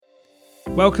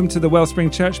Welcome to the Wellspring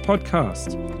Church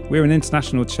podcast. We're an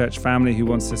international church family who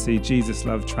wants to see Jesus'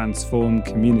 love transform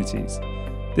communities.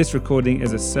 This recording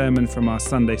is a sermon from our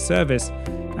Sunday service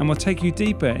and will take you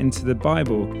deeper into the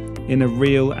Bible in a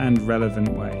real and relevant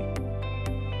way.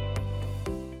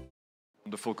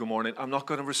 Wonderful, good morning. I'm not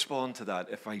going to respond to that.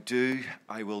 If I do,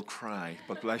 I will cry.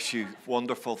 But bless you.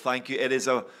 Wonderful, thank you. It is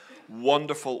a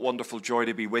wonderful joy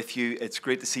to be with you. It's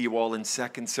great to see you all in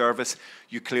second service.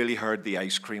 You clearly heard the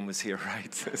ice cream was here,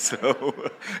 right?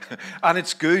 And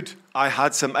it's good. I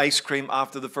had some ice cream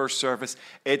after the first service.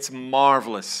 It's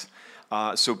marvelous.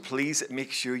 So please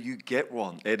make sure you get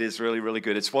one. It is really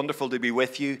good. It's wonderful to be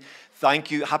with you.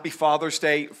 Thank you. Happy Father's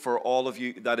Day for all of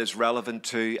you that is relevant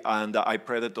to, and I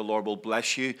pray that the Lord will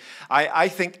bless you. I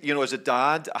think, as a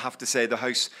dad, I have to say the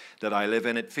house that I live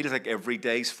in, it feels like every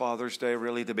day's Father's Day,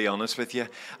 really, to be honest with you.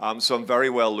 So I'm very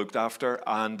well looked after,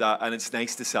 and it's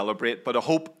nice to celebrate. But I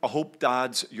hope,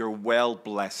 dads, you're well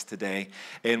blessed today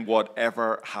in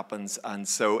whatever happens. And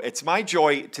so it's my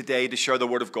joy today to share the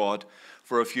Word of God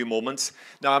for a few moments.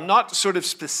 Now, I'm not sort of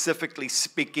specifically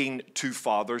speaking to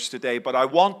fathers today, but I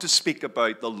want to speak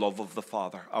about the love of the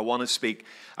Father.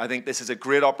 I think this is a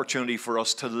great opportunity for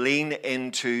us to lean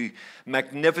into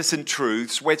magnificent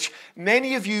truths, which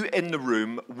many of you in the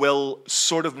room will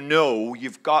sort of know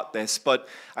you've got this, but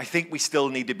I think we still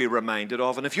need to be reminded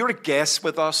of. And if you're a guest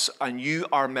with us and you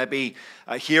are maybe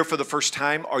here for the first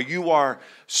time, or you are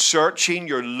searching,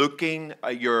 you're looking,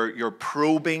 you're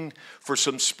probing for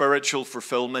some spiritual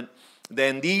fulfillment,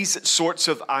 then these sorts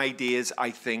of ideas,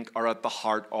 I think, are at the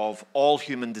heart of all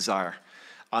human desire.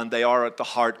 And they are at the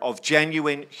heart of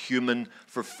genuine human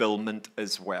fulfillment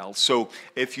as well. So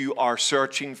if you are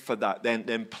searching for that,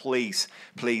 then please,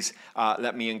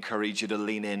 let me encourage you to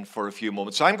lean in for a few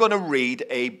moments. So I'm going to read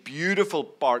a beautiful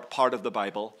part of the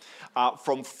Bible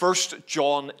from 1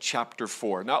 John chapter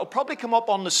 4. Now, it'll probably come up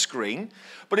on the screen,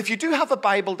 but if you do have a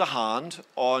Bible to hand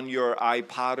on your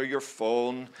iPad or your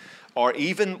phone, or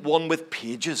even one with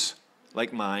pages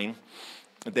like mine,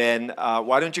 then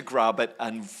why don't you grab it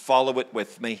and follow it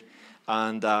with me.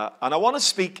 And I want to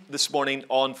speak this morning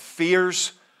on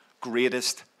fear's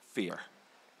greatest fear.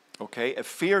 Okay, if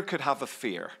fear could have a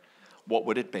fear, what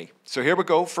would it be? So here we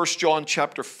go, 1 John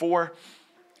chapter 4,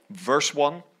 verse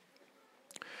 1.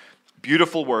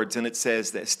 Beautiful words, and it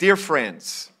says this: Dear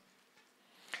friends,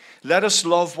 let us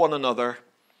love one another,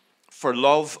 for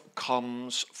love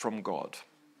comes from God.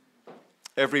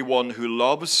 Everyone who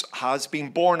loves has been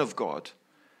born of God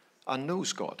and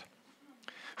knows God.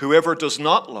 Whoever does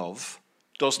not love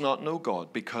does not know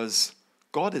God, because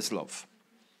God is love.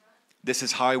 This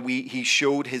is how he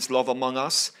showed his love among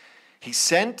us. He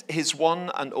sent his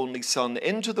one and only Son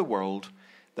into the world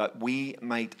that we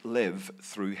might live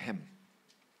through him.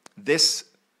 This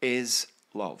is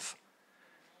love.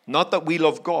 Not that we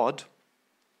love God,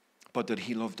 but that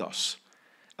he loved us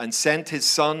and sent his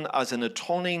Son as an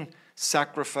atoning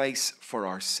sacrifice for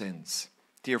our sins.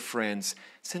 Dear friends,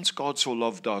 since God so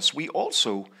loved us, we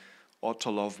also ought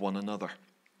to love one another.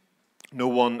 No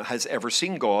one has ever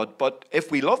seen God, but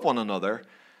if we love one another,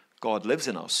 God lives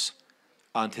in us,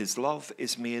 and his love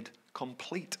is made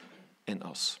complete in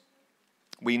us.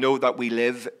 We know that we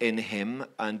live in him,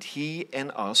 and he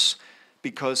in us,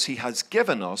 because he has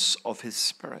given us of his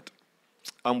Spirit.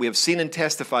 And we have seen and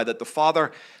testified that the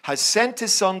Father has sent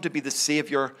his Son to be the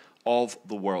Savior of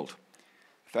the world.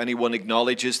 If anyone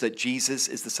acknowledges that Jesus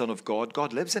is the Son of God,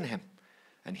 God lives in him,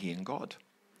 and he in God.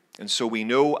 And so we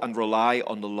know and rely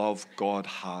on the love God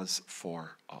has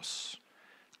for us.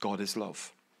 God is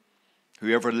love.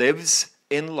 Whoever lives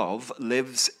in love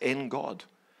lives in God,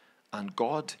 and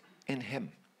God in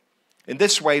him. In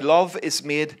this way, love is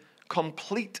made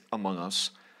complete among us,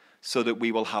 so that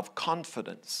we will have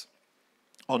confidence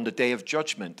on the day of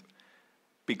judgment,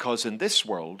 because in this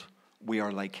world we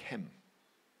are like him.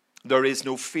 There is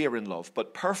no fear in love,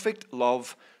 but perfect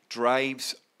love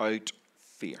drives out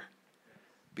fear,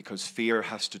 because fear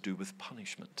has to do with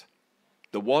punishment.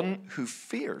 The one who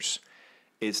fears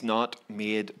is not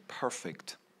made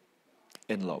perfect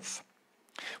in love.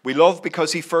 We love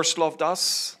because he first loved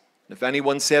us. If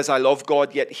anyone says, I love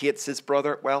God, yet hates his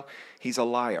brother, well, he's a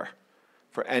liar.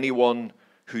 For anyone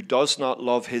who does not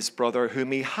love his brother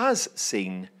whom he has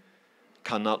seen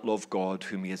cannot love God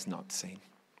whom he has not seen.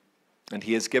 And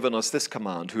he has given us this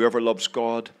command: whoever loves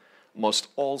God must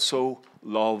also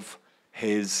love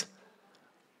his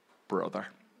brother.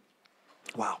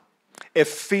 Wow. If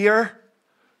fear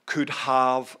could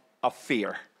have a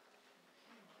fear,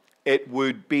 it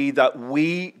would be that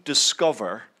we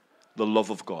discover the love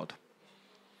of God.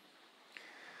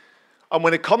 And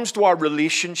when it comes to our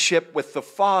relationship with the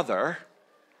Father,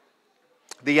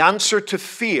 The answer to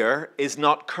fear is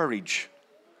not courage.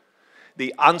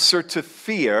 The answer to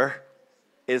fear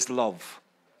is love.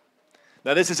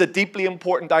 Now, this is a deeply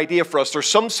important idea for us. There's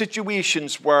some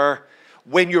situations where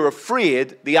when you're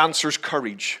afraid, the answer is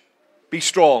courage. Be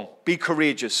strong, be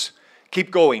courageous,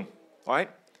 keep going, all right?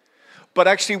 But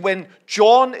actually, when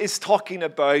John is talking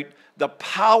about the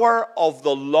power of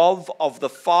the love of the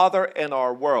Father in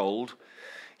our world,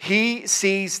 he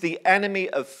sees the enemy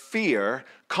of fear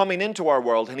coming into our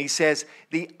world, and he says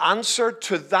the answer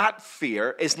to that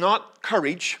fear is not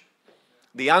courage.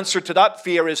 The answer to that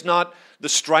fear is not the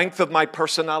strength of my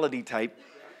personality type.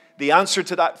 The answer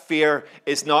to that fear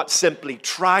is not simply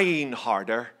trying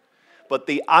harder, but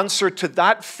the answer to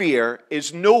that fear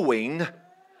is knowing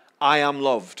I am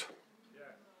loved.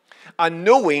 And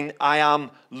knowing I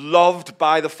am loved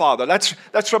by the Father.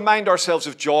 Let's remind ourselves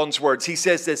of John's words. He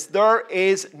says this, there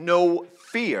is no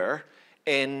fear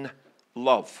in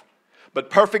love. But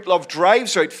perfect love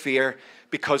drives out fear,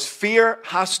 because fear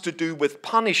has to do with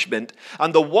punishment,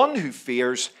 and the one who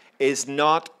fears is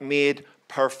not made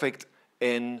perfect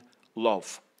in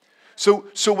love. So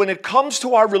when it comes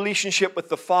to our relationship with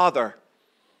the Father,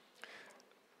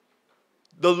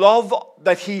 the love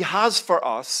that he has for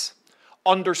us,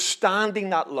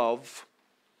 understanding that love,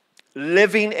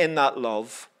 living in that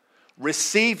love,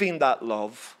 receiving that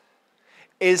love,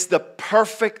 is the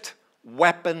perfect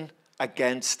weapon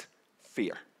against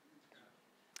fear.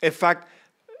 In fact,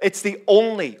 it's the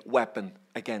only weapon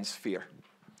against fear.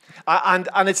 And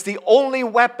it's the only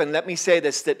weapon, let me say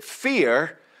this, that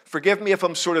fear, forgive me if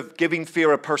I'm sort of giving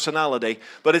fear a personality,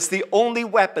 but it's the only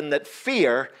weapon that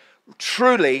fear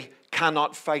truly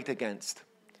cannot fight against.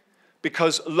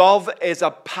 Because love is a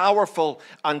powerful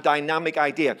and dynamic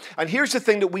idea. And here's the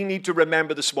thing that we need to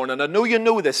remember this morning. I know you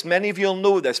know this, many of you will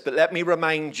know this, but let me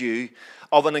remind you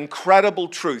of an incredible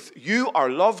truth. You are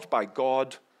loved by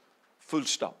God, full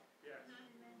stop.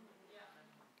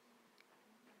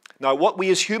 Now, what we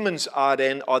as humans add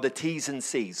in are the T's and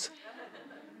C's.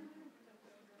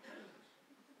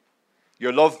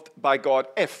 You're loved by God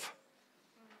if.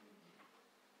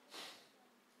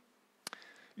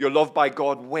 You're loved by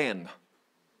God when.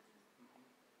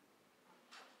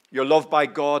 You're loved by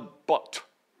God but.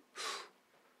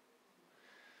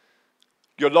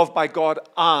 You're loved by God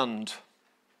and.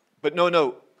 But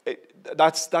no,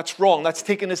 that's wrong. That's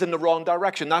taking us in the wrong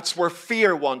direction. That's where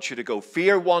fear wants you to go.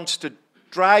 Fear wants to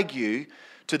drag you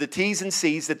to the T's and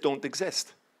C's that don't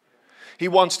exist. He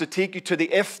wants to take you to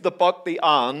the if, the but, the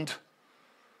and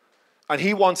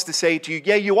he wants to say to you,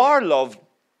 yeah, you are loved,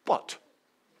 but.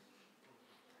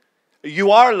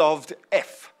 You are loved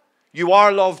if. You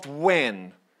are loved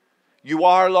when. You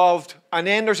are loved. And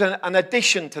then there's an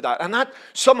addition to that. And that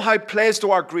somehow plays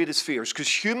to our greatest fears.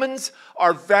 Because humans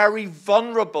are very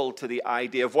vulnerable to the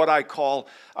idea of what I call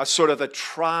a sort of a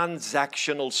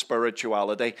transactional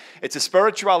spirituality. It's a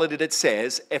spirituality that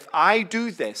says, if I do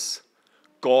this,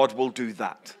 God will do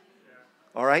that.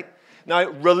 All right? Now,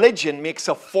 religion makes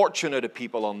a fortune out of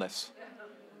people on this.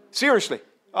 Seriously.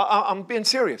 I'm being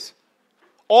serious.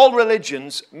 All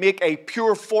religions make a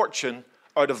pure fortune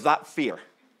out of that fear.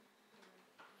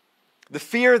 The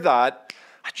fear that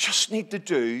I just need to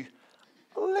do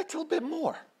a little bit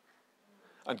more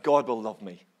and God will love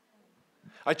me.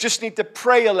 I just need to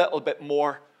pray a little bit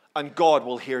more and God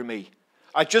will hear me.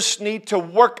 I just need to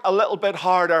work a little bit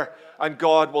harder and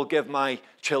God will give my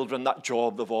children that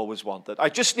job they've always wanted.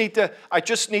 That's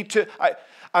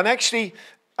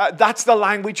the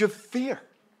language of fear.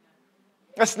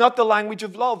 That's not the language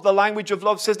of love. The language of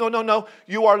love says, no,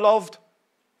 you are loved.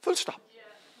 Full stop.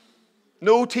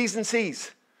 No T's and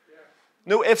C's.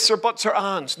 No ifs or buts or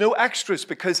ands. No extras,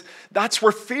 because that's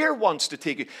where fear wants to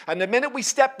take you. And the minute we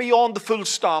step beyond the full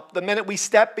stop, the minute we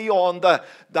step beyond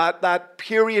that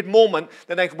period moment,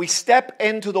 then we step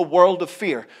into the world of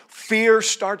fear. Fear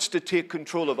starts to take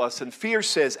control of us. And fear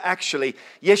says, actually,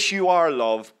 yes, you are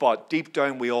loved, but deep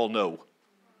down we all know.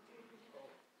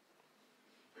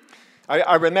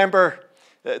 I remember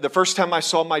the first time I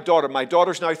saw my daughter. My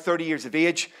daughter's now 30 years of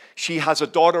age. She has a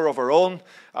daughter of her own.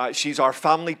 She's our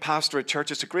family pastor at church.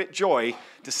 It's a great joy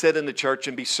to sit in the church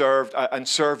and be served and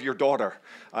serve your daughter.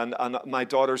 And my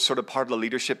daughter's sort of part of the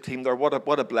leadership team there. What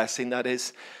a blessing that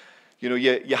is. You know,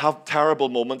 you have terrible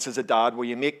moments as a dad where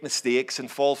you make mistakes and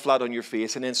fall flat on your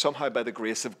face, and then somehow by the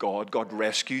grace of God, God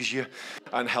rescues you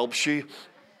and helps you.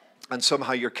 And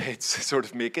somehow your kids sort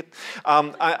of make it.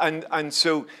 And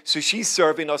so she's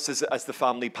serving us as the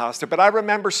family pastor. But I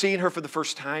remember seeing her for the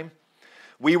first time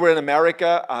We were in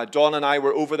America. Dawn and I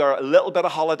were over there, a little bit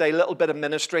of holiday, a little bit of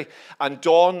ministry. And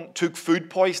Dawn took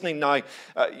food poisoning. Now,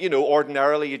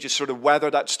 ordinarily you just sort of weather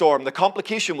that storm. The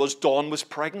complication was Dawn was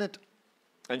pregnant.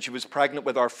 And she was pregnant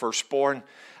with our firstborn.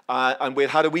 And we'd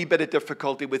had a wee bit of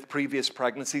difficulty with previous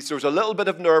pregnancies. There was a little bit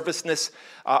of nervousness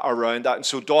around that. And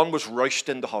so Dawn was rushed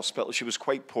into hospital. She was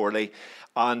quite poorly.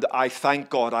 And I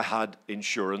thank God I had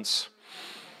insurance.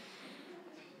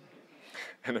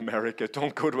 In America.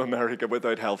 Don't go to America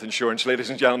without health insurance. Ladies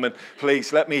and gentlemen,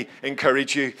 please let me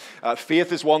encourage you.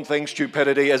 Faith is one thing,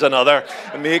 stupidity is another.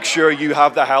 And make sure you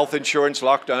have the health insurance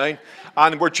locked down.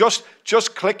 And we're just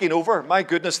clicking over. My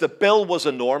goodness, the bill was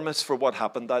enormous for what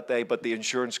happened that day, but the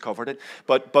insurance covered it.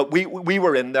 But we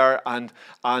were in there,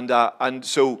 and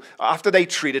so after they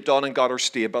treated Dawn and got her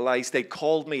stabilized, they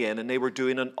called me in and they were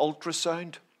doing an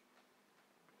ultrasound.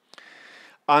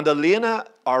 And Elena,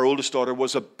 our oldest daughter,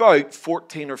 was about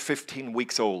 14 or 15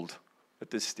 weeks old at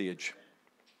this stage.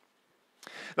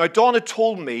 Now, Dawn had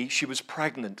told me she was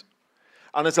pregnant.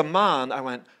 And as a man, I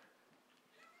went,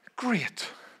 great.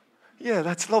 Yeah,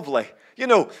 that's lovely. You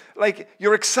know, like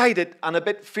you're excited and a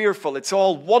bit fearful. It's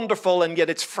all wonderful and yet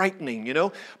it's frightening, you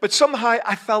know. But somehow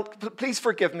I felt, please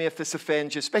forgive me if this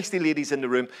offends you, especially ladies in the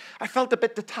room, I felt a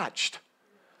bit detached.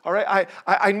 All right,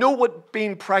 I know what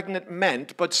being pregnant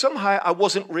meant, but somehow I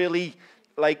wasn't really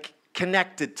like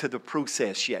connected to the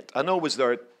process yet. I know it was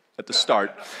there at the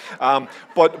start,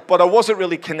 but I wasn't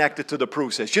really connected to the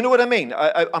process. You know what I mean?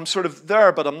 I'm sort of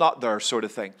there, but I'm not there, sort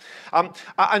of thing.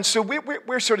 And so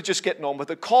we're sort of just getting on with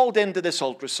it. Called into this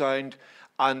ultrasound,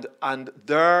 and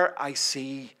there I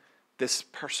see this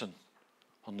person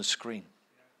on the screen,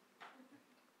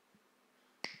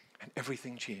 and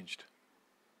everything changed.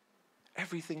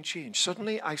 Everything changed.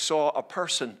 Suddenly I saw a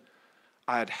person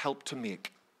I had helped to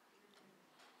make.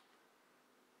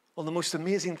 One of the most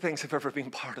amazing things I've ever been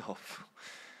part of.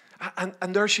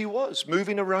 And there she was,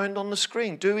 moving around on the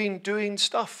screen, doing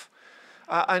stuff.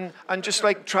 And just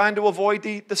like trying to avoid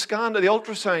the scan, the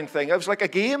ultrasound thing. It was like a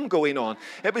game going on.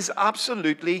 It was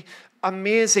absolutely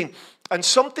amazing. And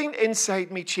something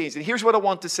inside me changed. And here's what I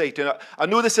want to say to you. I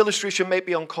know this illustration might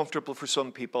be uncomfortable for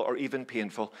some people or even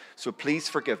painful, so please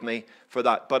forgive me for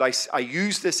that. But I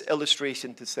use this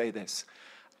illustration to say this.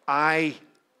 I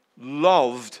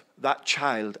loved that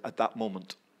child at that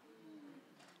moment.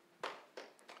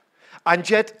 And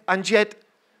yet,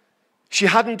 she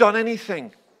hadn't done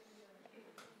anything.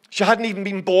 She hadn't even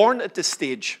been born at this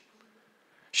stage.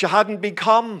 She hadn't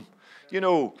become,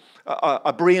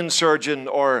 a brain surgeon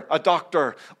or a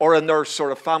doctor or a nurse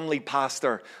or a family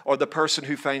pastor or the person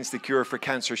who finds the cure for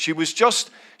cancer. She was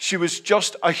just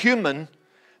a human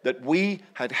that we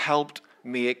had helped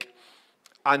make.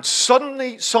 And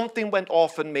suddenly something went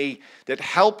off in me that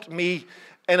helped me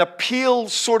in a pale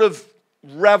sort of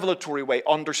revelatory way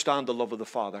understand the love of the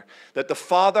Father. That the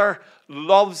Father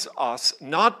loves us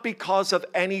not because of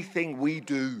anything we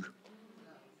do,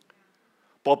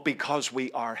 but because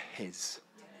we are His.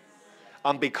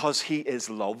 And because He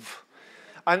is love.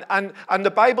 And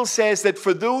the Bible says that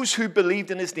for those who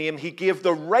believed in His name, He gave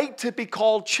the right to be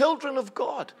called children of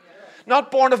God.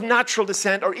 Not born of natural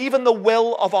descent or even the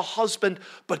will of a husband,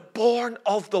 but born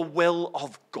of the will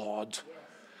of God.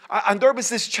 And there was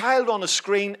this child on a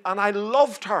screen, and I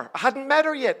loved her. I hadn't met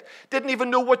her yet. Didn't even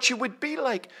know what she would be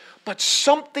like. But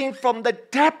something from the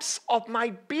depths of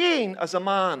my being as a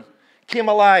man came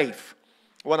alive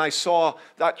when I saw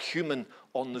that human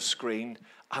on the screen,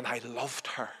 and I loved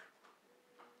her.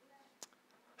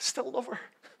 Still love her.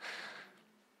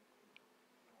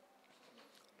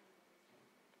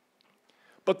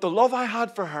 But the love I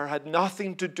had for her had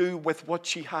nothing to do with what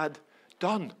she had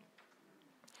done.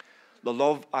 The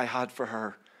love I had for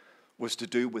her was to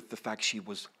do with the fact she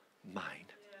was mine.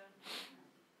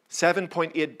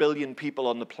 7.8 billion people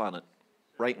on the planet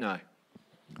right now.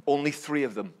 Only 3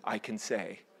 of them, I can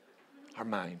say, are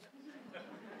mine.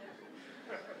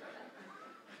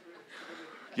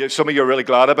 Yeah, some of you are really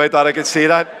glad about that. I can see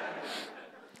that.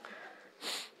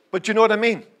 But you know what I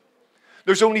mean?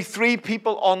 There's only 3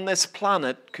 people on this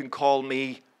planet can call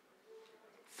me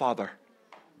Father.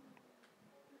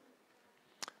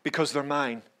 Because they're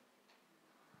mine.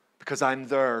 Because I'm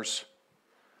theirs.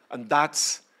 And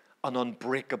that's an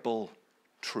unbreakable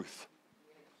truth.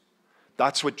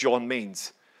 That's what John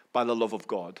means by the love of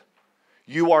God.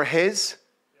 You are His,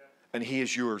 and He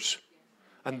is yours.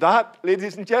 And that,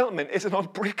 ladies and gentlemen, is an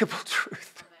unbreakable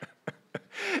truth.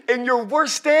 In your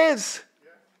worst days,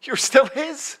 you're still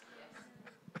His.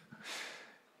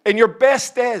 In your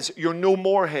best days, you're no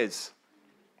more His.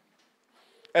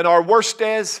 In our worst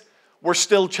days, we're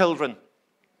still children.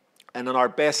 And in our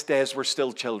best days, we're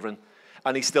still children.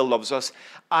 and he still loves us.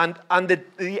 And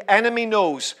the enemy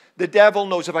knows, the devil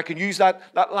knows, if I can use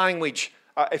that language.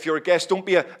 If you're a guest, don't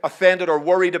be offended or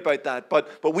worried about that.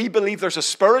 But we believe there's a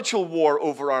spiritual war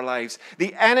over our lives.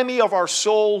 The enemy of our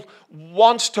soul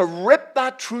wants to rip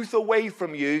that truth away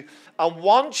from you and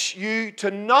wants you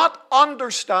to not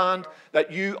understand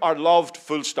that you are loved,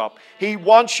 full stop. He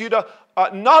wants you to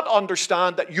not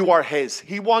understand that you are his.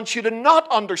 He wants you to not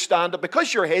understand that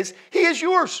because you're his, he is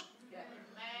yours.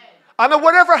 And that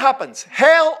whatever happens,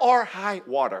 hell or high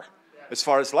water, as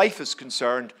far as life is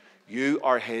concerned, you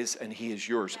are his and he is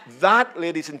yours. That,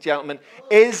 ladies and gentlemen,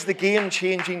 is the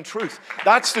game-changing truth.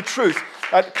 That's the truth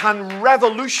that can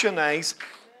revolutionize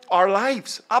our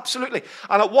lives. Absolutely.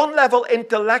 And at one level,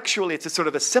 intellectually, it's a sort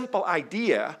of a simple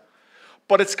idea,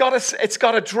 but it's got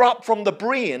to drop from the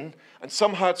brain, and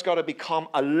somehow it's got to become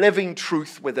a living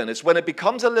truth within us. When it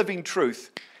becomes a living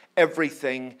truth,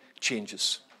 everything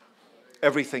changes.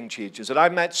 Everything changes. And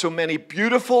I've met so many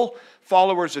beautiful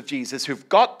followers of Jesus who've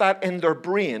got that in their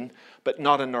brain, but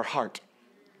not in their heart.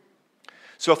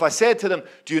 So if I said to them,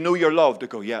 do you know you're loved? They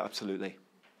go, yeah, absolutely.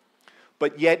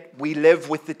 But yet we live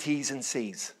with the T's and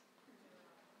C's.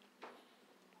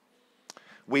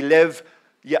 We live,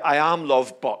 yeah, I am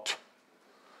loved, but.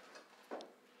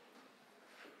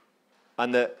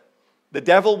 And the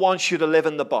devil wants you to live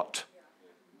in the but,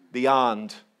 the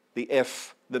and, the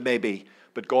if, the maybe.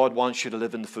 But God wants you to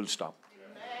live in the full stop.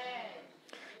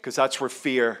 Because that's where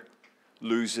fear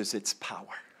loses its power.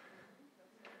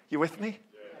 You with me?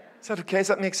 Is that okay? Does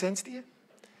that make sense to you?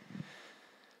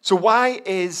 So why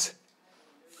is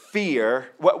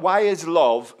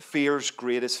love fear's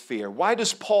greatest fear? Why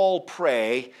does Paul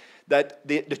pray that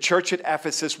the church at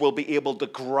Ephesus will be able to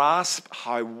grasp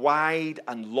how wide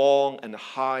and long and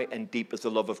high and deep is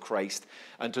the love of Christ,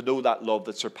 and to know that love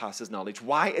that surpasses knowledge?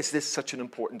 Why is this such an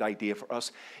important idea for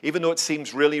us? Even though it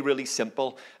seems really, really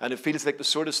simple, and it feels like the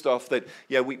sort of stuff that,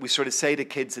 we sort of say to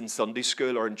kids in Sunday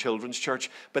school or in children's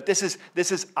church, but this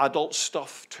is adult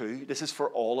stuff too. This is for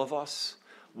all of us.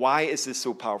 Why is this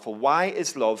so powerful? Why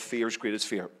is love fear's greatest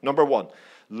fear? Number one,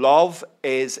 love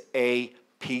is a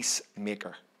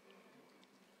peacemaker.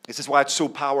 This is why it's so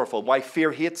powerful. Why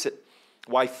fear hates it.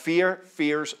 Why fear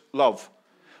fears love.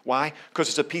 Why? Because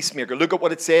it's a peacemaker. Look at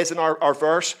what it says in our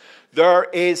verse. There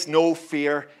is no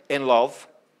fear in love,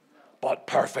 but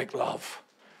perfect love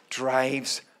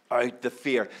drives out the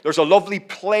fear. There's a lovely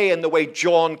play in the way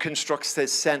John constructs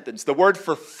this sentence. The word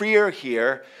for fear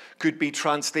here could be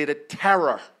translated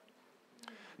terror.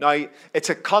 Now,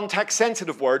 it's a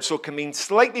context-sensitive word, so it can mean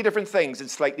slightly different things in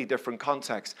slightly different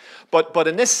contexts. But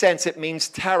in this sense, it means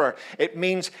terror. It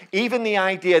means even the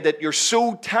idea that you're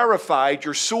so terrified,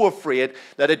 you're so afraid,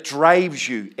 that it drives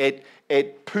you,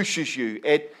 it pushes you,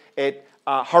 it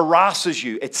harasses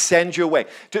you, it sends you away.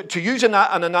 To use an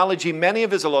analogy many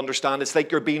of us will understand, it's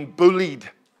like you're being bullied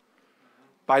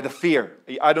by the fear.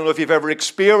 I don't know if you've ever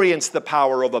experienced the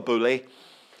power of a bully,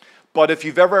 but if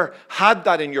you've ever had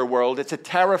that in your world, it's a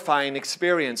terrifying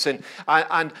experience. And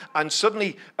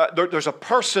suddenly there's a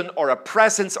person or a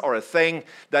presence or a thing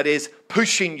that is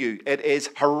pushing you. It is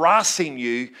harassing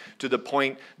you to the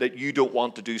point that you don't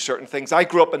want to do certain things. I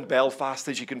grew up in Belfast,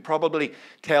 as you can probably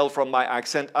tell from my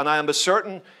accent, and I am a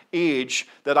certain age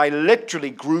that I literally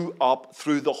grew up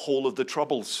through the whole of the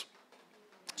Troubles.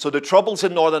 So the Troubles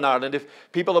in Northern Ireland, if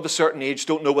people of a certain age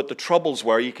don't know what the Troubles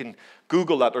were, you can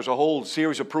Google that. There's a whole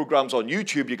series of programs on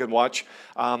YouTube you can watch.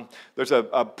 There's a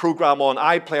program on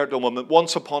iPlayer at the moment,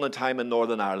 Once Upon a Time in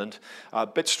Northern Ireland. A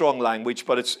bit strong language,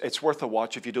 but it's worth a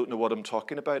watch if you don't know what I'm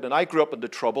talking about. And I grew up in the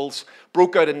Troubles,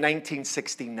 broke out in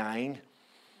 1969.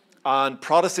 And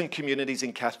Protestant communities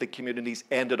and Catholic communities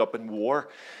ended up in war.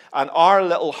 And our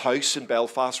little house in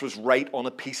Belfast was right on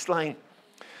a peace line.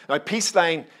 Now, peace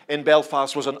line in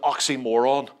Belfast was an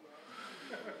oxymoron.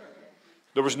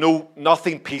 There was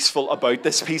nothing peaceful about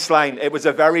this peace line. It was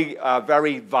a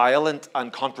very violent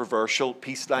and controversial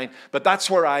peace line. But that's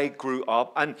where I grew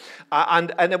up, and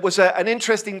it was an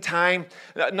interesting time,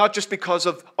 not just because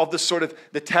of the sort of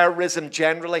the terrorism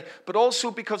generally, but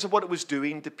also because of what it was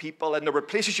doing to people. And there were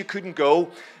places you couldn't go.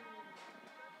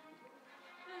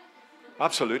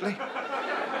 Absolutely.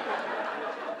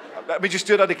 Let me just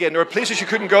do that again. There were places you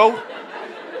couldn't go.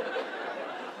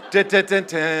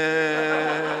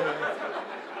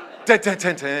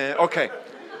 Okay.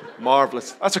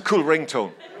 Marvelous. That's a cool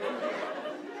ringtone.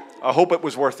 I hope it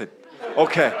was worth it.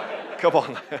 Okay. Come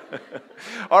on.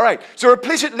 All right. So there were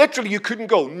places literally you couldn't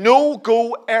go.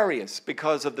 No-go areas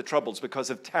because of the Troubles, because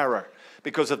of terror,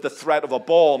 because of the threat of a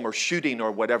bomb or shooting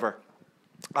or whatever.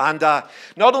 And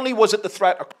not only was it the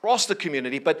threat across the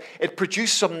community, but it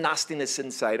produced some nastiness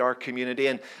inside our community.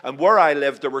 And where I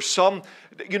lived, there were some,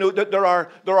 there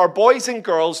are boys and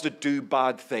girls that do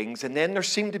bad things, and then there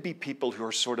seem to be people who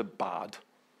are sort of bad.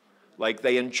 Like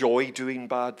they enjoy doing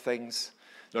bad things.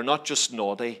 They're not just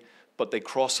naughty, but they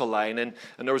cross a line. And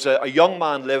there was a young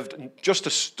man lived just a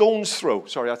stone's throw.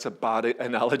 Sorry, that's a bad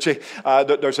analogy.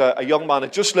 There's a young man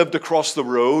that just lived across the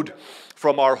road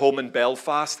from our home in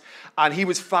Belfast. And he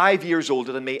was 5 years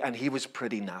older than me, and he was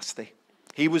pretty nasty.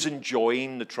 He was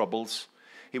enjoying the troubles.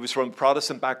 He was from a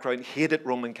Protestant background, hated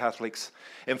Roman Catholics.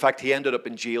 In fact, he ended up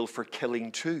in jail for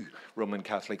killing 2 Roman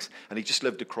Catholics, and he just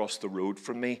lived across the road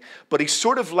from me. But he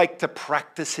sort of liked to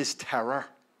practice his terror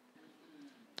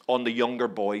on the younger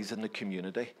boys in the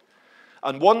community.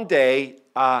 And one day,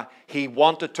 he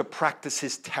wanted to practice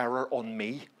his terror on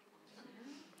me.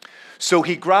 So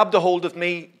he grabbed a hold of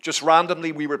me, just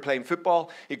randomly, we were playing football.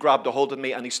 He grabbed a hold of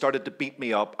me and he started to beat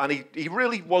me up. And he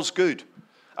really was good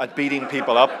at beating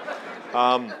people up.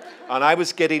 And I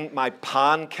was getting my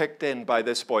pan kicked in by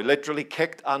this boy, literally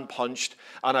kicked and punched,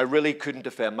 and I really couldn't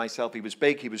defend myself. He was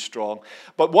big, he was strong.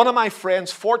 But one of my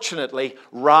friends, fortunately,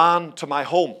 ran to my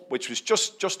home, which was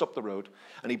just up the road,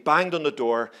 and he banged on the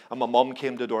door, and my mum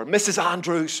came to the door. Mrs.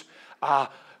 Andrews,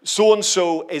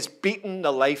 so-and-so is beating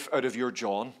the life out of your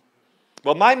John.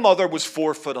 Well, my mother was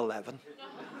 4'11",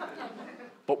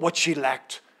 but what she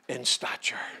lacked in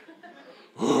stature,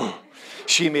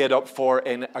 she made up for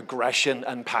in aggression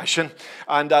and passion.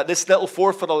 And this little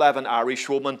 4'11" Irish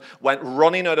woman went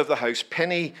running out of the house,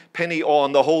 penny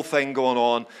on, the whole thing going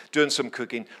on, doing some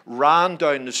cooking, ran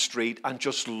down the street and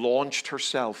just launched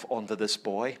herself onto this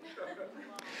boy.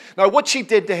 Now, what she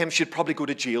did to him, she'd probably go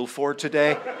to jail for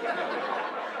today.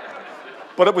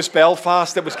 But it was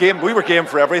Belfast, it was game, we were game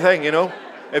for everything,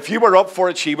 If you were up for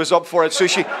it, she was up for it. So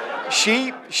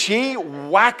she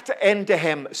whacked into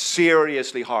him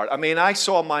seriously hard. I mean, I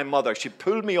saw my mother. She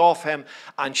pulled me off him,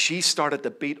 and she started to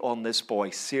beat on this boy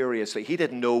seriously. He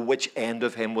didn't know which end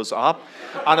of him was up.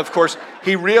 And, of course,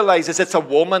 he realizes it's a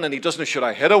woman, and he doesn't know, should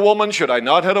I hit a woman? Should I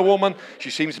not hit a woman? She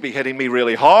seems to be hitting me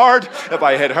really hard. If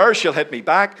I hit her, she'll hit me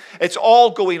back. It's all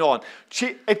going on.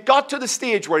 It got to the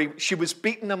stage where she was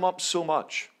beating him up so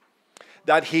much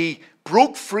that he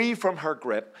broke free from her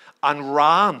grip and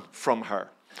ran from her.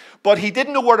 But he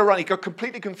didn't know where to run. He got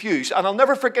completely confused. And I'll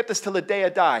never forget this till the day I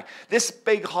die. This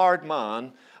big, hard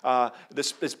man,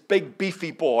 this big,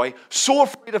 beefy boy, so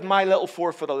afraid of my little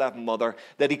 4'11" mother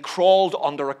that he crawled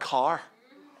under a car.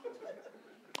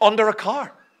 Under a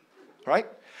car, right?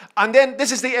 And then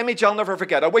this is the image I'll never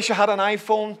forget. I wish I had an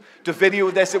iPhone to video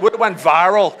this. It would have went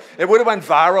viral. It would have went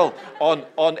viral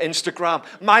on Instagram.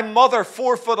 My mother,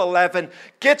 4'11",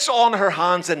 gets on her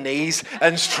hands and knees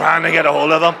and is trying to get a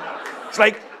hold of him. It's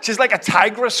like she's like a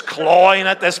tigress clawing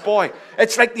at this boy.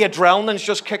 It's like the adrenaline's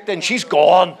just kicked in. She's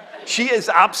gone. She is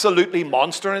absolutely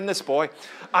monstering this boy.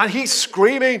 And he's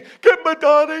screaming, "Get my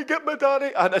daddy, get my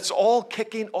daddy." And it's all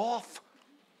kicking off.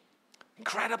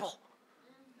 Incredible.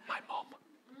 My mom.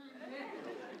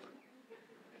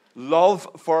 Love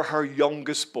for her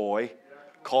youngest boy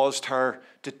caused her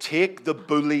to take the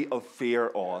bully of fear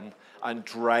on and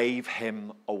drive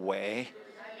him away.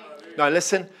 Now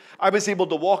listen, I was able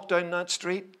to walk down that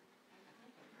street.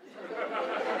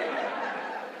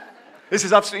 This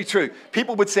is absolutely true.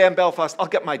 People would say in Belfast, "I'll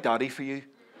get my daddy for you."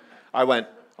 I went,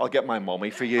 "I'll get my mommy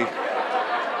for you."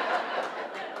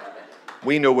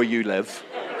 We know where you live.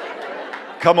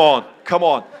 Come on, come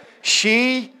on.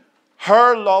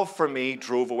 Her love for me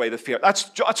drove away the fear.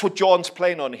 That's what John's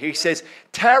playing on. He says,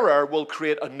 terror will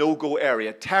create a no-go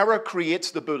area. Terror creates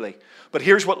the bully. But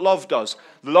here's what love does.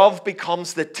 Love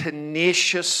becomes the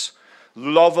tenacious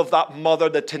love of that mother,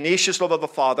 the tenacious love of a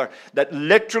father that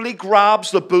literally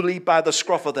grabs the bully by the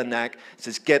scruff of the neck and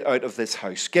says, "Get out of this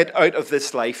house. Get out of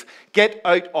this life. Get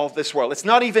out of this world." It's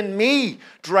not even me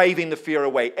driving the fear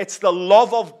away. It's the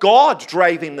love of God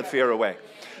driving the fear away.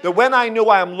 That when I know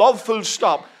I am loved full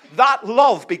stop, that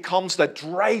love becomes the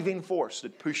driving force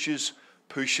that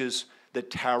pushes the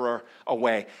terror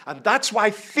away. And that's why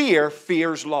fear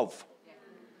fears love.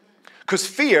 Because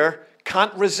fear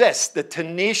can't resist the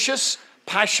tenacious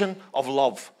passion of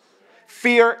love.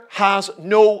 Fear has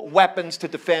no weapons to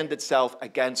defend itself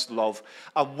against love.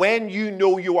 And when you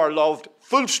know you are loved,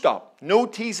 full stop, no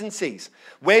T's and C's.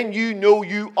 When you know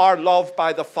you are loved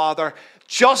by the Father,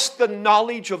 just the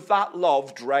knowledge of that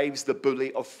love drives the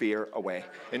bully of fear away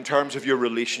in terms of your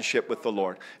relationship with the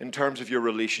Lord, in terms of your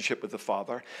relationship with the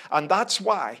Father. And that's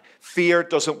why fear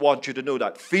doesn't want you to know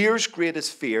that. Fear's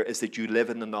greatest fear is that you live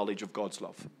in the knowledge of God's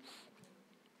love.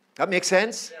 That makes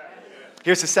sense?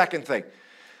 Here's the second thing.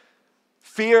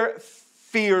 Fear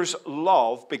fears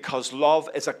love because love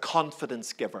is a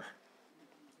confidence giver.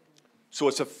 So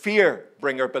it's a fear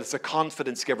bringer, but it's a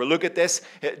confidence giver. Look at this.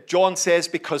 John says,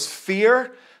 because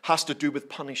fear has to do with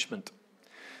punishment.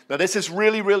 Now, this is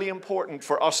really, really important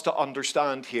for us to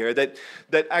understand here, that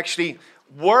actually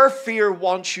where fear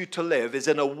wants you to live is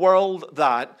in a world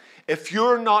that if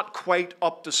you're not quite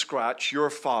up to scratch, your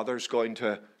father's going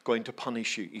to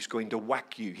punish you. He's going to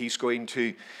whack you. He's going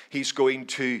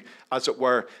to, as it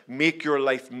were, make your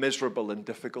life miserable and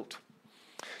difficult.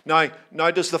 Now,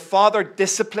 does the father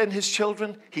discipline his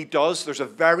children? He does. There's a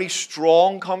very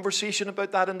strong conversation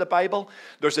about that in the Bible.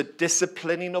 There's a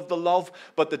disciplining of the love,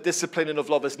 but the disciplining of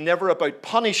love is never about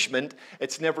punishment.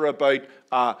 It's never about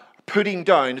putting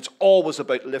down. It's always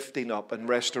about lifting up and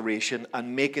restoration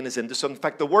and making us into something. In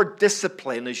fact, the word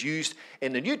discipline is used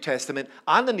in the New Testament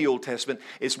and in the Old Testament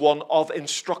is one of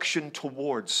instruction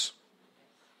towards.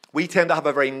 We tend to have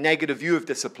a very negative view of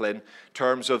discipline in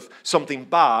terms of something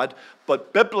bad,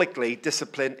 but biblically,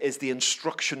 discipline is the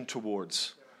instruction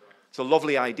towards. It's a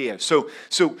lovely idea.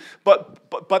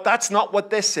 But that's not what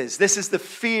this is. This is the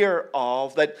fear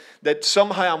of that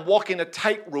somehow I'm walking a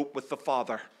tightrope with the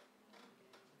Father.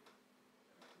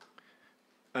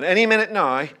 And any minute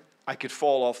now, I could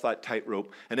fall off that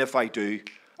tightrope. And if I do,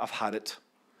 I've had it.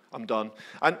 I'm done.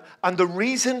 And the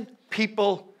reason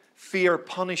people fear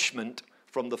punishment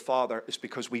from the Father is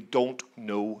because we don't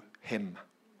know Him.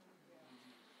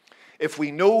 If we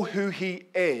know who He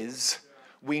is,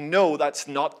 we know that's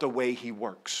not the way He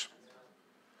works.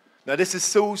 Now, this is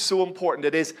so important.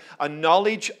 It is a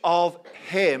knowledge of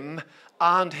Him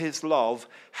and His love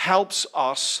helps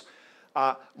us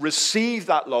receive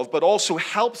that love, but also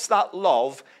helps that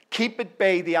love keep at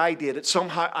bay the idea that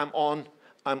somehow I'm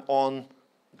on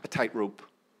a tightrope.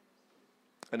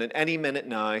 And in any minute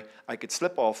now, I could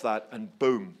slip off that and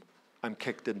boom, I'm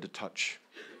kicked into touch.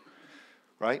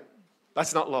 Right?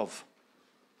 That's not love.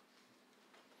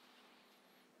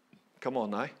 Come on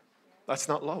now. That's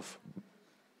not love.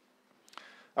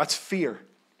 That's fear.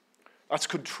 That's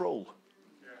control.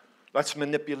 That's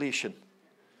manipulation.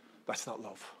 That's not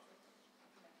love.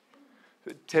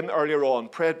 Tim earlier on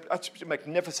prayed, that's a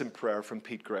magnificent prayer from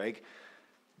Pete Gregg.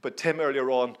 But Tim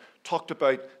earlier on talked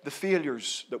about the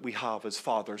failures that we have as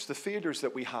fathers, the failures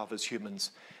that we have as humans.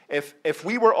 If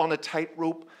we were on a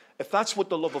tightrope, if that's what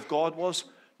the love of God was,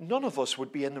 none of us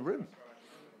would be in the room.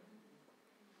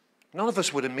 None of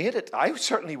us would have made it. I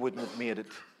certainly wouldn't have made it.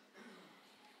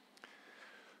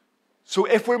 So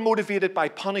if we're motivated by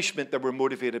punishment, then we're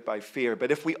motivated by fear.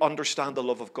 But if we understand the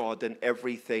love of God, then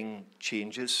everything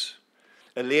changes.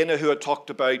 Elena, who I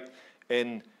talked about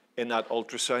in that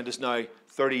ultrasound, is now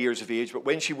 30 years of age. But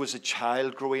when she was a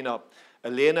child growing up,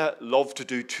 Elena loved to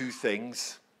do two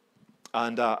things.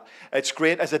 And it's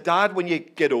great. As a dad, when you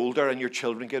get older and your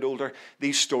children get older,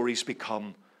 these stories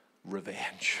become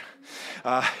revenge.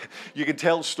 You can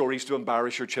tell stories to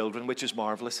embarrass your children, which is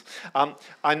marvelous.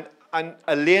 And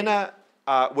Elena,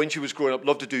 when she was growing up,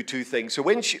 loved to do two things. So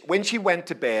when she went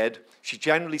to bed, she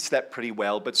generally slept pretty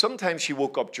well, but sometimes she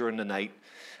woke up during the night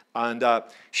and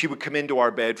she would come into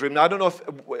our bedroom. Now, I don't know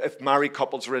if married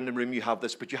couples are in the room, you have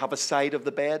this, but you have a side of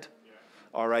the bed. Yeah.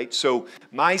 All right. So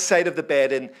my side of the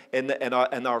bed in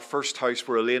our first house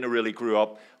where Elena really grew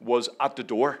up was at the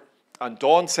door. And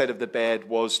Dawn's side of the bed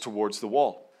was towards the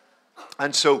wall.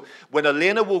 And so when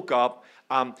Elena woke up,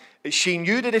 she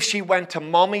knew that if she went to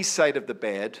Mommy's side of the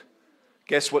bed,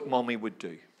 guess what Mommy would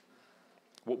do?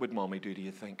 What would Mommy do, do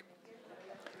you think?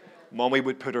 Mommy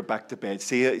would put her back to bed.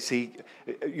 See,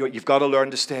 you've got to learn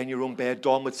to stay in your own bed.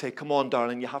 Dawn would say, come on,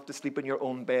 darling, you have to sleep in your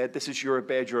own bed. This is your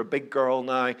bed. You're a big girl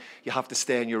now. You have to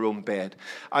stay in your own bed.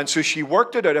 And so she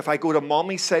worked it out. If I go to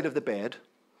Mommy's side of the bed,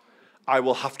 I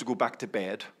will have to go back to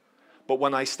bed. But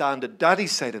when I stand at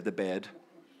Daddy's side of the bed,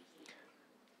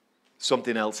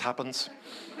 something else happens.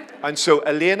 And so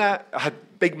Elena had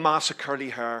big mass of curly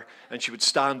hair, and she would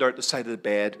stand there at the side of the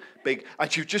bed,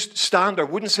 and she would just stand there,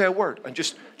 wouldn't say a word, and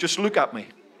just look at me.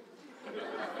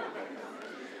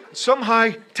 Somehow,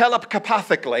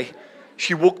 telepathically,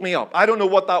 she woke me up. I don't know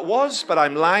what that was, but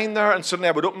I'm lying there, and suddenly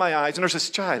I would open my eyes, and there's this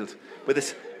child with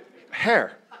his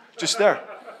hair just there.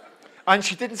 And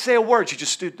she didn't say a word, she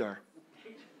just stood there.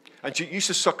 And she used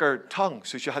to suck her tongue,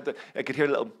 so I could hear a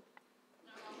little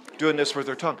doing this with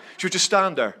her tongue. She would just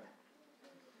stand there,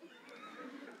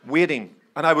 waiting.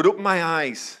 And I would open my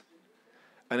eyes,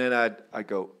 and then I'd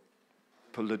go,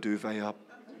 pull the duvet up.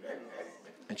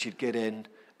 And she'd get in,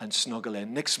 and snuggle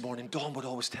in. Next morning, Dawn would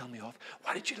always tell me off.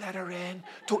 Why did you let her in?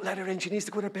 Don't let her in. She needs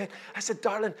to go to bed. I said,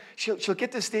 darling, she'll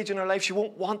get to the stage in her life she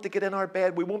won't want to get in our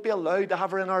bed. We won't be allowed to have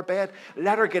her in our bed.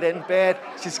 Let her get in bed.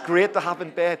 She's great to have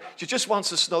in bed. She just wants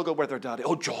to snuggle with her daddy.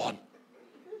 Oh, John,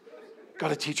 got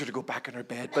to teach her to go back in her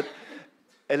bed. But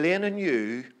Elena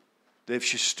knew that if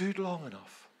she stood long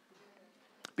enough,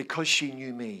 because she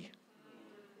knew me,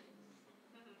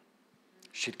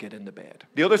 she'd get into bed.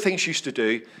 The other thing she used to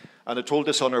do, and I told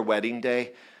this on her wedding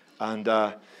day, and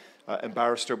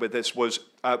embarrassed her with this, was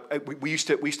we used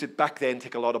to back then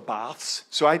take a lot of baths.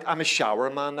 So I'm a shower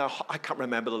man now. I can't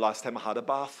remember the last time I had a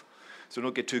bath, so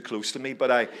don't get too close to me. But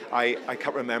I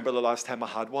can't remember the last time I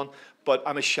had one. But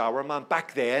I'm a shower man.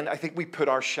 Back then, I think we put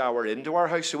our shower into our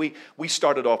house. So we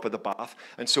started off with a bath.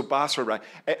 And so baths were right.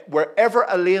 Wherever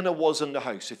Elena was in the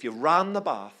house, if you ran the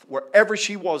bath, wherever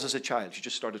she was as a child, she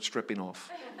just started stripping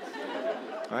off.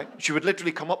 Right? She would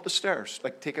literally come up the stairs,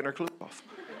 like taking her clothes off.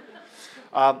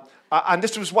 And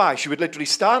this was why. She would literally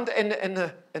stand in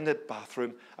the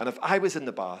bathroom, and if I was in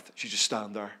the bath, she'd just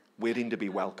stand there, waiting to be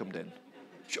welcomed in.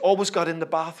 She always got in the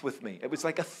bath with me. It was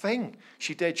like a thing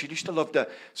she did. She used to love to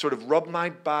sort of rub my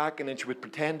back, and then she would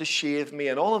pretend to shave me,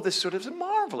 and all of this sort of, it was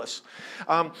marvelous.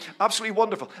 Absolutely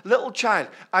wonderful. Little child.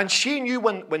 And she knew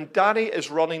when Daddy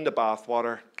is running the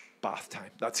bathwater, bath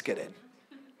time, let's get in.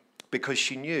 Because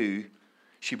she knew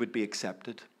she would be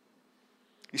accepted.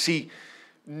 You see,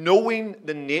 knowing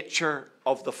the nature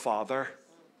of the Father,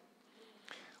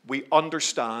 we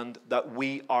understand that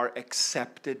we are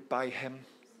accepted by Him.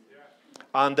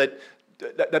 And that,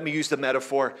 let me use the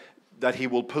metaphor, that He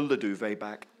will pull the duvet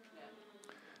back.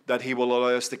 That He will allow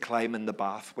us to climb in the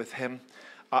bath with Him.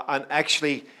 And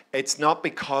actually, it's not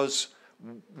because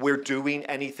we're doing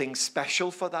anything special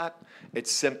for that.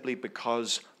 It's simply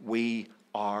because we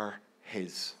are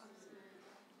His.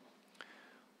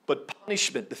 But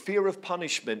punishment, the fear of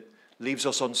punishment, leaves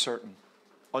us uncertain,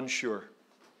 unsure.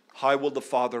 How will the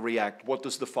Father react? What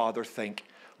does the Father think?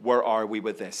 Where are we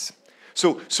with this?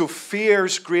 So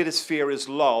fear's greatest fear is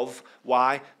love.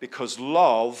 Why? Because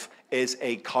love is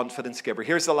a confidence giver.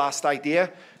 Here's the last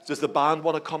idea. Does the band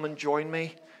want to come and join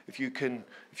me? If you can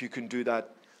do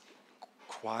that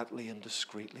quietly and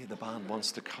discreetly, the band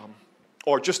wants to come.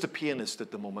 Or just a pianist at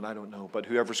the moment, I don't know. But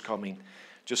whoever's coming,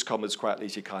 just come as quietly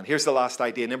as you can. Here's the last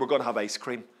idea, and then we're going to have ice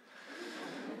cream.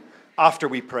 After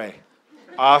we pray.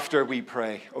 After we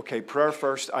pray. Okay, prayer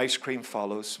first, ice cream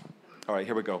follows. All right,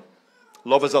 here we go.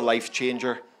 Love is a life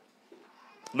changer.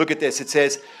 Look at this. It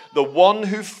says, the one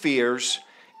who fears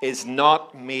is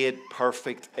not made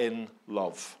perfect in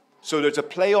love. So there's a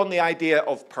play on the idea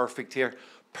of perfect here.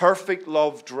 Perfect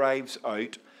love drives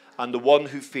out, and the one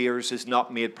who fears is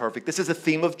not made perfect. This is a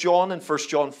theme of John in 1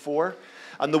 John 4.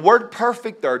 And the word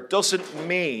perfect there doesn't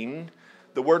mean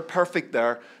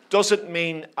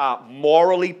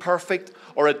morally perfect,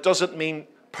 or it doesn't mean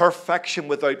perfection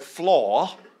without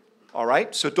flaw. All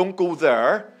right, so don't go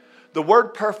there. The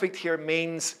word perfect here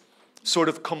means sort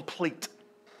of complete.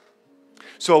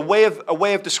 So a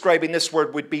way of describing this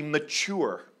word would be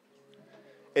mature.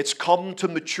 It's come to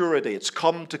maturity. It's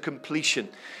come to completion.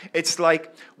 It's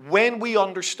like when we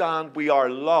understand we are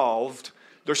loved,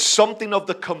 there's something of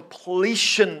the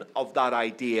completion of that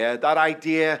idea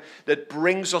that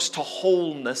brings us to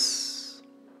wholeness,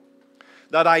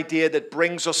 that idea that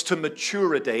brings us to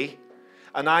maturity,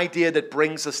 an idea that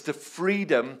brings us to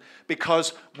freedom,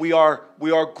 because we are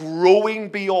growing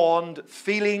beyond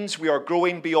feelings, we are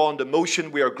growing beyond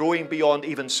emotion, we are growing beyond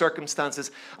even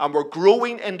circumstances, and we're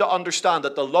growing into understand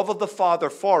that the love of the Father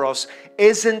for us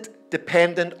isn't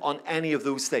dependent on any of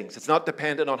those things. It's not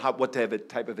dependent on what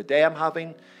type of a day I'm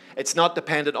having. It's not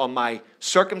dependent on my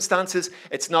circumstances.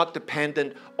 It's not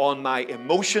dependent on my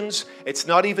emotions. It's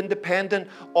not even dependent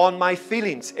on my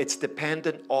feelings. It's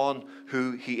dependent on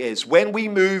who He is. When we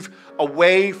move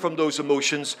away from those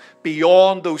emotions,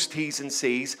 beyond those T's and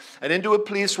C's, and into a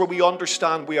place where we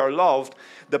understand we are loved,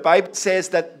 the Bible says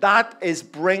that is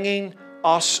bringing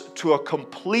us to a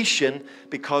completion,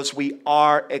 because we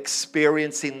are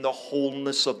experiencing the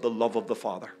wholeness of the love of the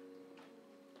Father.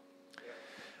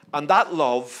 And that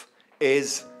love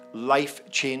is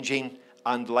life-changing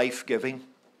and life-giving.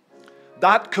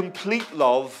 That complete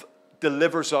love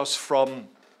delivers us from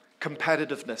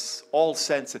competitiveness, all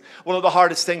sense. One of the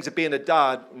hardest things of being a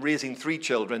dad, raising 3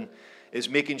 children, is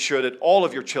making sure that all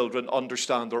of your children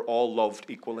understand they're all loved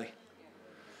equally.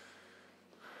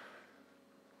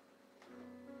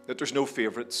 That there's no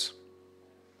favorites,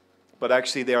 but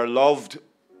actually they are loved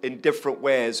in different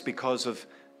ways because of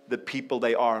the people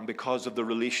they are and because of the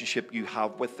relationship you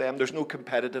have with them. There's no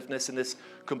competitiveness in this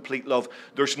complete love.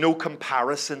 There's no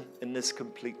comparison in this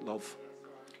complete love.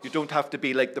 You don't have to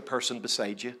be like the person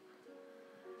beside you.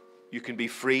 You can be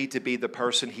free to be the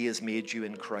person he has made you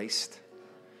in Christ.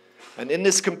 And in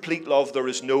this complete love, there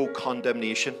is no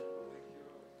condemnation.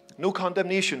 No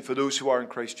condemnation for those who are in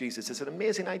Christ Jesus. It's an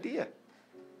amazing idea.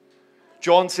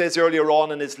 John says earlier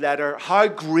on in his letter, how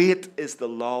great is the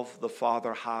love the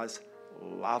Father has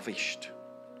lavished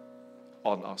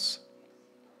on us,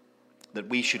 that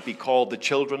we should be called the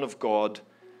children of God,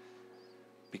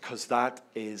 because that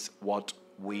is what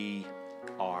we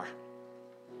are.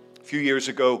 A few years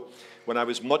ago, when I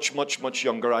was much, much, much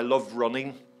younger, I loved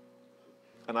running,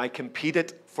 and I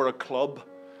competed for a club,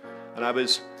 and I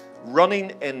was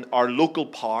running in our local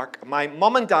park. My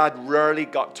mum and dad rarely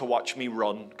got to watch me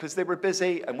run because they were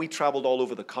busy and we traveled all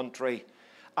over the country.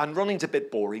 And running's a bit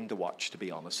boring to watch, to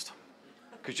be honest,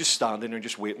 because just standing there and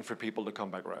just waiting for people to come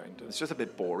back around. It's just a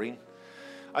bit boring.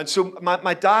 And so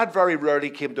my dad very rarely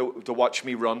came to watch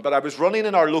me run, but I was running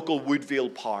in our local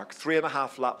Woodvale Park,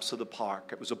 3.5 laps of the park.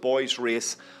 It was a boys'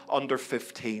 race, under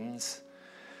 15s.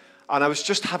 And I was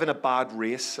just having a bad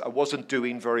race. I wasn't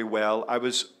doing very well. I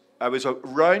was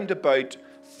around about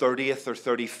 30th or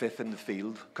 35th in the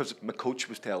field, because my coach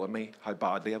was telling me how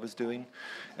badly I was doing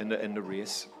in the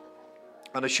race.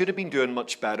 And I should have been doing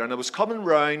much better. And I was coming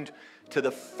round to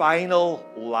the final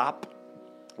lap,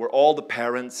 where all the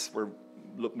parents were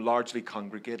largely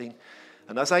congregating.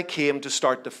 And as I came to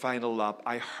start the final lap,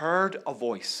 I heard a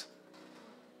voice.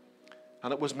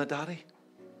 And it was my daddy.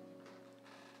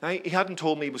 Now, he hadn't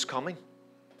told me he was coming.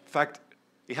 In fact,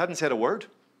 he hadn't said a word.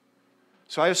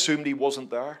 So I assumed he wasn't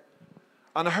there.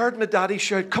 And I heard my daddy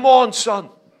shout, "Come on, son.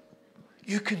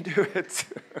 You can do it."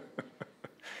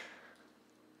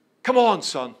 "Come on,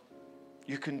 son.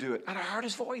 You can do it." And I heard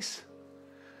his voice.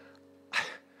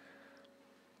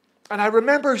 And I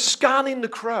remember scanning the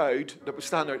crowd that was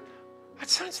standing there. That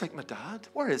sounds like my dad.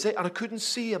 Where is he? And I couldn't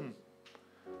see him,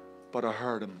 but I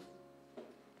heard him.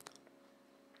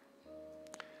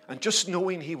 And just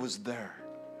knowing he was there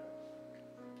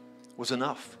was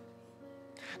enough.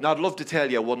 Now, I'd love to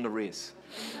tell you I won the race.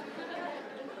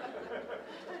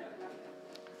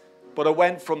 But I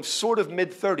went from sort of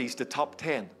mid-30s to top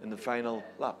 10 in the final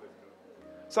lap.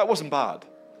 So that wasn't bad.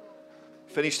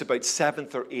 Finished about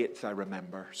 7th or 8th, I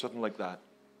remember. Something like that.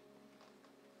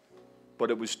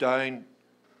 But it was down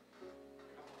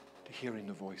to hearing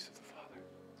the voice of the Father.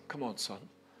 "Come on, son.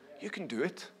 You can do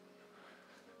it."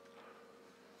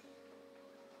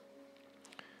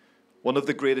 One of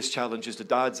the greatest challenges to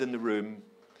dads in the room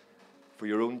for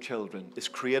your own children is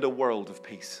create a world of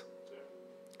peace.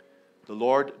 The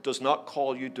Lord does not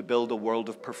call you to build a world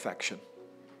of perfection.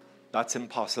 That's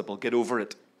impossible. Get over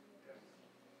it.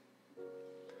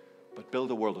 But build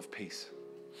a world of peace.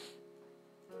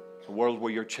 A world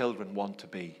where your children want to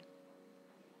be.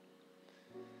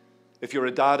 If you're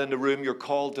a dad in the room, you're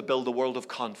called to build a world of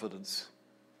confidence,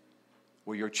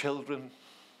 where your children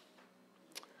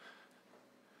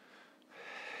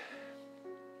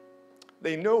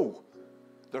they know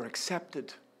they're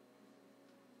accepted,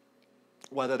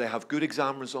 whether they have good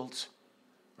exam results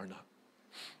or not.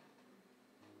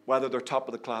 Whether they're top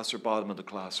of the class or bottom of the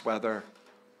class. Whether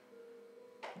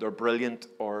they're brilliant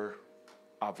or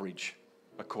average,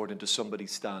 according to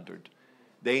somebody's standard.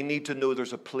 They need to know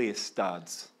there's a place,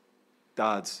 dads.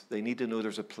 Dads, they need to know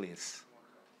there's a place.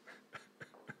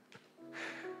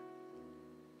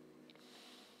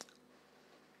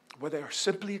 Where they are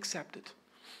simply accepted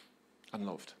and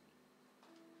loved.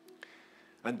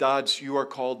 And dads, you are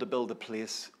called to build a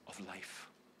place of life.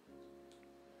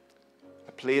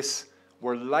 A place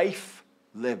where life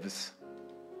lives.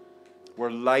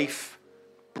 Where life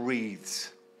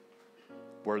breathes.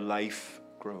 Where life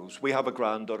grows. We have a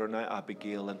granddaughter now,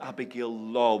 Abigail, and Abigail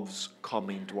loves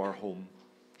coming to our home.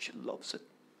 She loves it.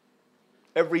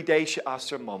 Every day she asks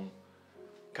her mum,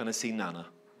 "Can I see Nana?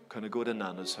 Can I go to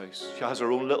Nana's house?" She has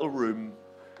her own little room.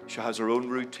 She has her own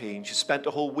routine. She spent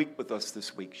a whole week with us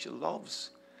this week. She loves.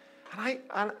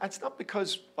 And it's not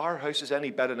because our house is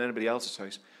any better than anybody else's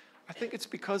house. I think it's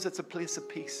because it's a place of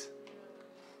peace.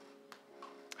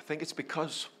 I think it's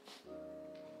because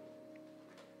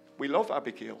we love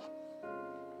Abigail.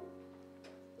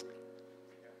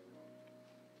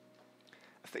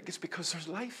 I think it's because there's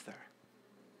life there.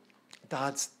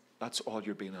 Dads, that's all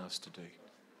you're being asked to do.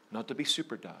 Not to be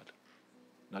super dad.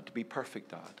 Not to be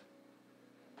perfect dad.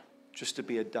 Just to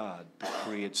be a dad that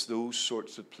creates those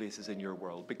sorts of places in your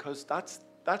world. Because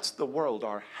that's the world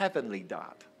our heavenly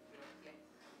dad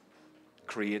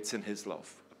creates in his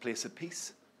love. A place of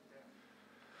peace.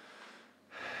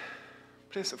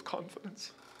 A place of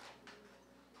confidence.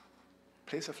 A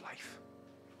place of life.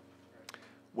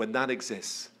 When that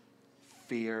exists,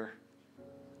 fear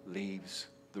leaves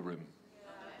the room.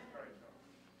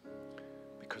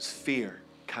 Because fear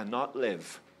cannot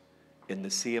live in the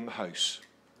same house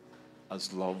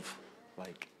as love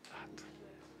like that.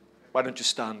 Why don't you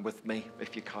stand with me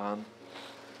if you can?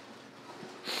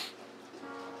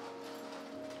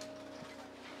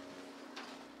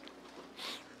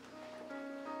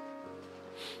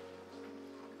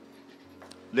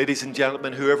 Ladies and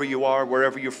gentlemen, whoever you are,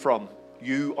 wherever you're from,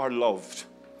 you are loved.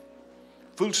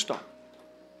 Full stop.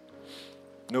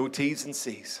 No T's and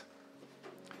C's.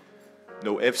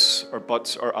 No ifs or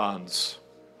buts or ands.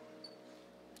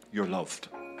 You're loved.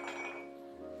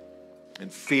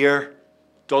 And fear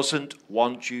doesn't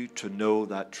want you to know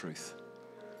that truth.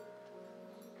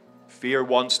 Fear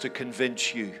wants to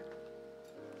convince you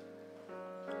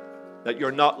that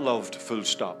you're not loved, full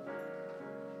stop.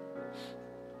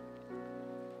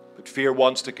 But fear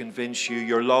wants to convince you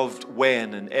you're loved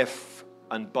when and if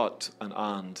and but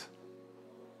and.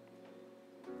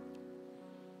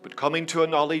 But coming to a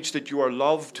knowledge that you are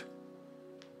loved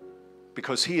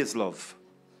because He is love.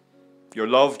 You're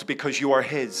loved because you are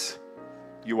His.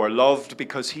 You are loved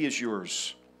because He is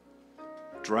yours.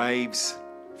 Drives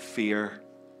fear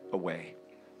away.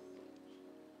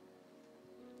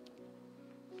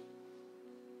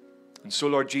 And so,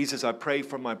 Lord Jesus, I pray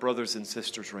for my brothers and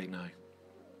sisters right now,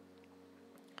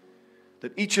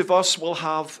 that each of us will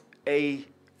have a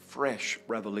fresh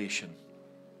revelation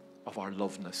of our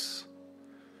loveness.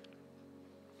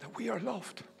 That we are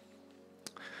loved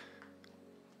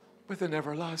with an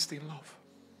everlasting love.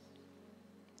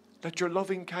 That your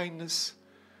loving kindness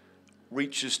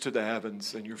reaches to the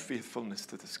heavens and your faithfulness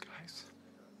to the skies.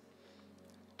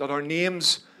 That our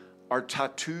names are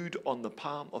tattooed on the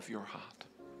palm of your hand.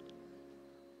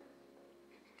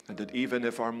 And that even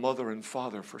if our mother and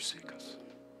father forsake us,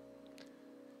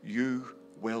 you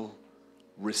will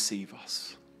receive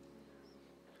us.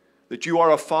 That you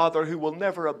are a Father who will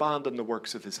never abandon the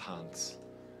works of His hands.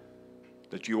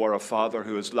 That you are a Father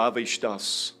who has lavished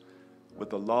us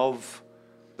with a love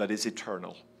that is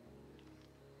eternal.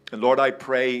 And Lord, I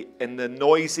pray in the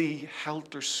noisy,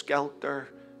 helter-skelter,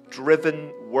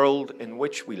 driven world in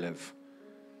which we live,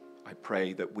 I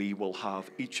pray that we will have,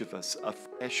 each of us, a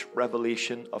fresh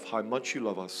revelation of how much you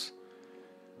love us,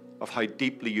 of how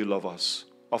deeply you love us,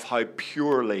 of how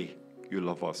purely you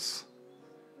love us,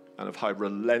 and of how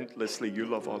relentlessly you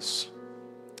love us.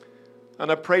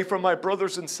 And I pray for my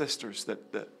brothers and sisters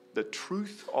that the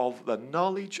truth of the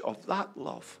knowledge of that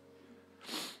love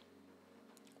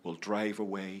will drive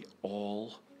away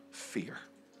all fear.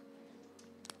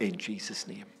 In Jesus'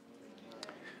 name.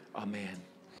 Amen.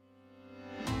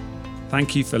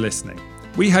 Thank you for listening.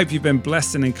 We hope you've been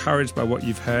blessed and encouraged by what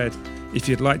you've heard. If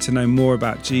you'd like to know more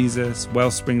about Jesus,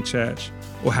 Wellspring Church,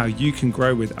 or how you can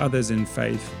grow with others in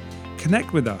faith,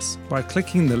 connect with us by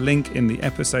clicking the link in the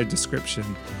episode description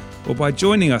or by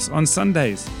joining us on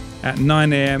Sundays at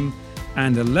 9 a.m.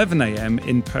 and 11 a.m.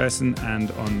 in person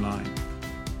and online.